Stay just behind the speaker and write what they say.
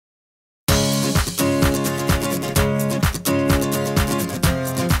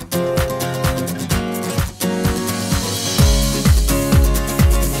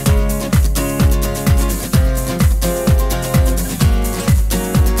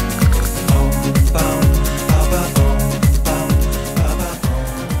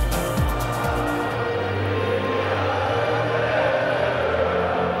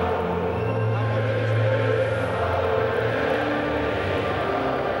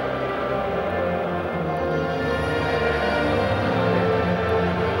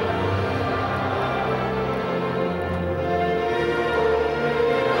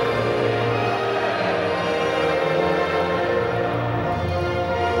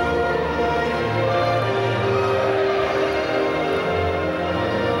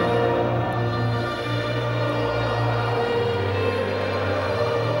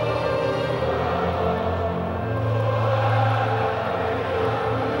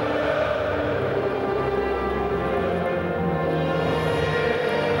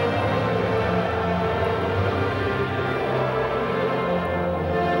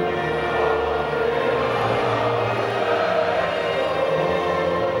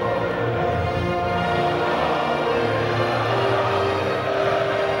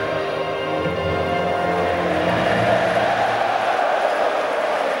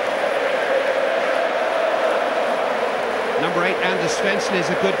Svensson is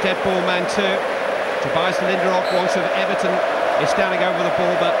a good dead ball man too. Tobias Linderoth, once of Everton, is standing over the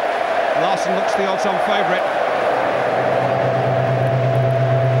ball, but Larsson looks the odds-on favourite.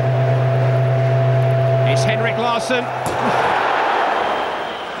 It's Henrik Larsson.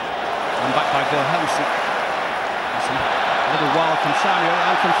 And back by Wilhelmsen. A little wild from Samuel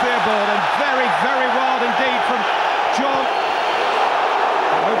and from Theobald, and very, very wild indeed from John.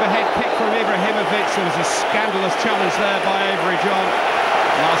 Overhead kick from Ibrahimovic. There was a scandalous challenge there by Avery John.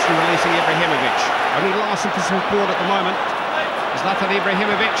 Larsson releasing Ibrahimovic. Only Larsson for support at the moment. Zlatan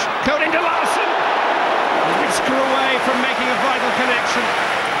Ibrahimovic curled into Larsson. A whisker away from making a vital connection.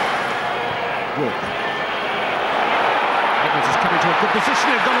 Walk. Edwards is coming to a good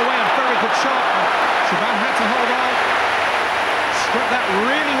position and gone away. A very good shot. Shaban had to hold on. Struck that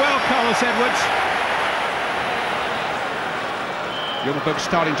really well, Carlos Edwards. Ljungberg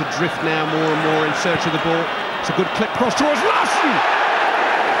starting to drift now more and more in search of the ball. It's a good clip cross towards Larsson.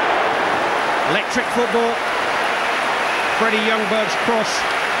 Electric football. Freddie Ljungberg's cross,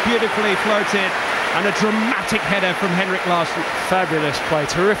 beautifully floated, and a dramatic header from Henrik Larsson. Fabulous play,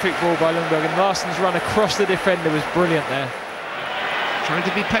 terrific ball by Ljungberg, and Larsson's run across the defender was brilliant there. Trying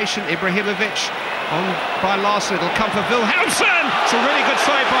to be patient, Ibrahimovic on by Larsson. It'll come for Wilhelmsen. It's a really good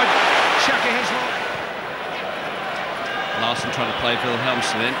save by Xhaka Hislop. Larsson trying to play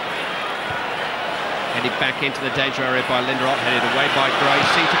Wilhelmsen in. Headed back into the danger area by Linderoth, headed away by Gray,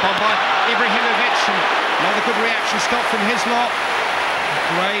 seated upon by Ibrahimovic. Another good reaction stop from Hislop.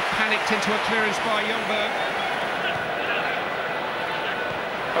 Gray panicked into a clearance by Ljungberg.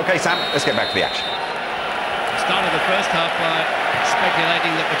 OK, Sam, let's get back to the action. Started the first half by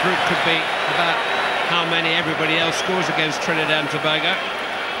speculating that the group could be about how many everybody else scores against Trinidad and Tobago.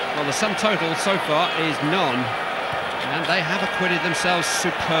 Well, the sum total so far is none, and they have acquitted themselves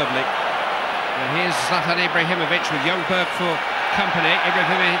superbly. And here's Zlatan Ibrahimovic with Ljungberg for company.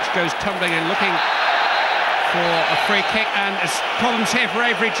 Ibrahimovic goes tumbling and looking for a free kick, and there's problems here for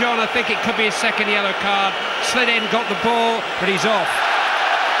Avery John. I think it could be his second yellow card. Slid in, got the ball, but he's off.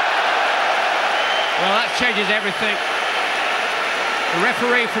 Well, that changes everything. The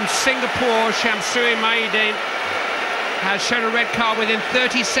referee from Singapore, Shamsui Maidin, has shown a red card within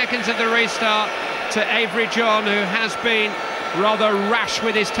 30 seconds of the restart to Avery John, who has been rather rash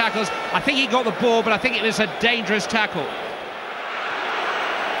with his tackles. I think he got the ball, but I think it was a dangerous tackle.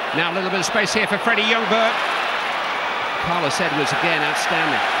 Now a little bit of space here for Freddie Ljungberg. Carlos Edwards again,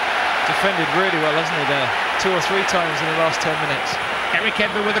 outstanding. Defended really well, hasn't he, there? 2 or 3 times in the last 10 minutes. Eric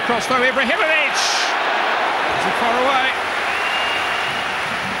Edman with the cross throw. Ibrahimovic! Is it far away?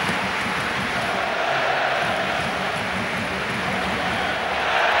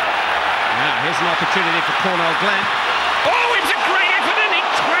 Now here's an opportunity for Cornell Glenn. Oh, it's a great effort, and he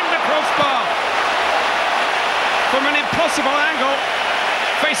twanged the crossbar from an impossible angle,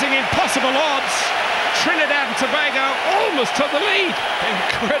 facing impossible odds. Trinidad and Tobago almost took the lead.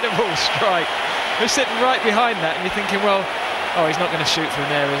 Incredible strike. We're sitting right behind that, and you're thinking, well, oh, he's not going to shoot from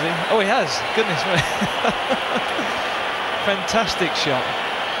there, is he? Oh, he has. Goodness me. Fantastic shot.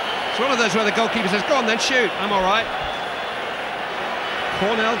 It's one of those where the goalkeeper says, go on then, shoot. I'm all right.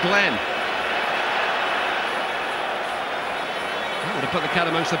 Cornell Glenn. That would have put the cat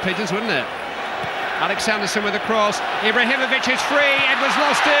amongst the pigeons, wouldn't it? Alex Sanderson with the cross. Ibrahimovic is free. Edwards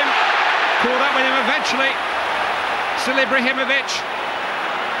lost him. Caught up with him eventually. Still Ibrahimovic.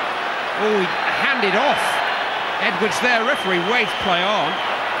 Oh, he handed off. Edwards there, referee waved play on.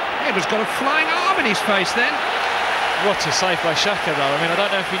 Edwards got a flying arm in his face then. What a save by Xhaka though. I mean, I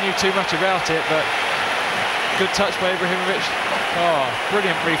don't know if he knew too much about it, but good touch by Ibrahimovic. Oh,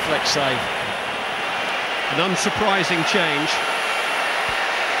 brilliant reflex save. An unsurprising change.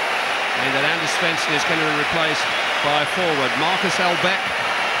 And that Anders Svensson is going to be replaced by forward Marcus Elbeck.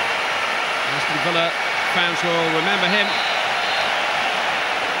 Aston Villa fans will remember him.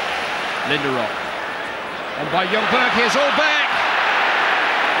 Linderoth. And by Ljungberg, here's Allback.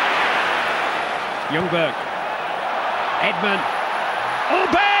 Ljungberg. Edman.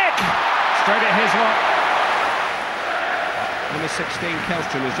 Allback! Straight at Hislop. Number 16,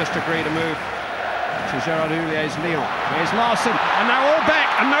 Kellstrom, has just agreed to move to Gerard Houlier's Lyon. Here's Larsson, and now Allback,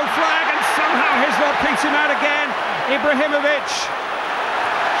 and no flag, and somehow Hislop beats him out again. Ibrahimovic.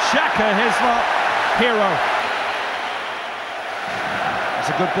 Xhaka Hislop, hero. It's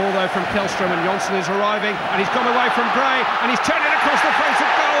a good ball though from Kellstrom, and Johnson is arriving, and he's gone away from Gray, and he's turned it across the face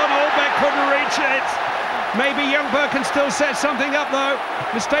of goal, and Allback couldn't reach it. Maybe Ljungberg can still set something up though.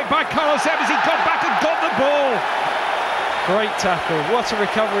 Mistake by Carlos Edwards, he got back and got the ball. Great tackle, what a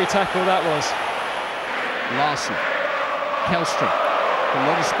recovery tackle that was. Larsson, Kellstrom, a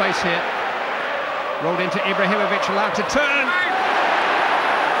lot of space here. Rolled into Ibrahimovic, allowed to turn.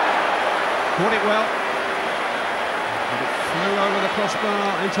 Caught it well. But it flew over the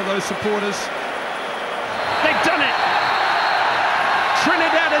crossbar into those supporters. They've done it!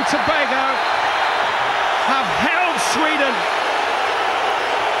 Trinidad and Tobago have held Sweden.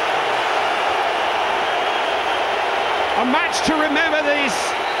 A match to remember these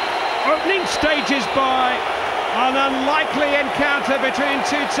opening stages by. An unlikely encounter between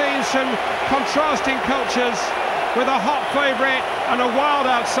two teams from contrasting cultures, with a hot favourite and a wild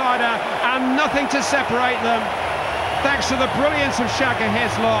outsider, and nothing to separate them, thanks to the brilliance of Shaka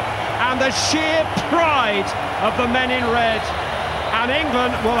Heslop and the sheer pride of the men in red. And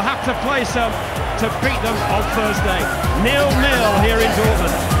England will have to place them to beat them on Thursday. 0-0 here in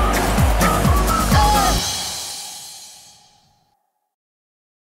Dortmund.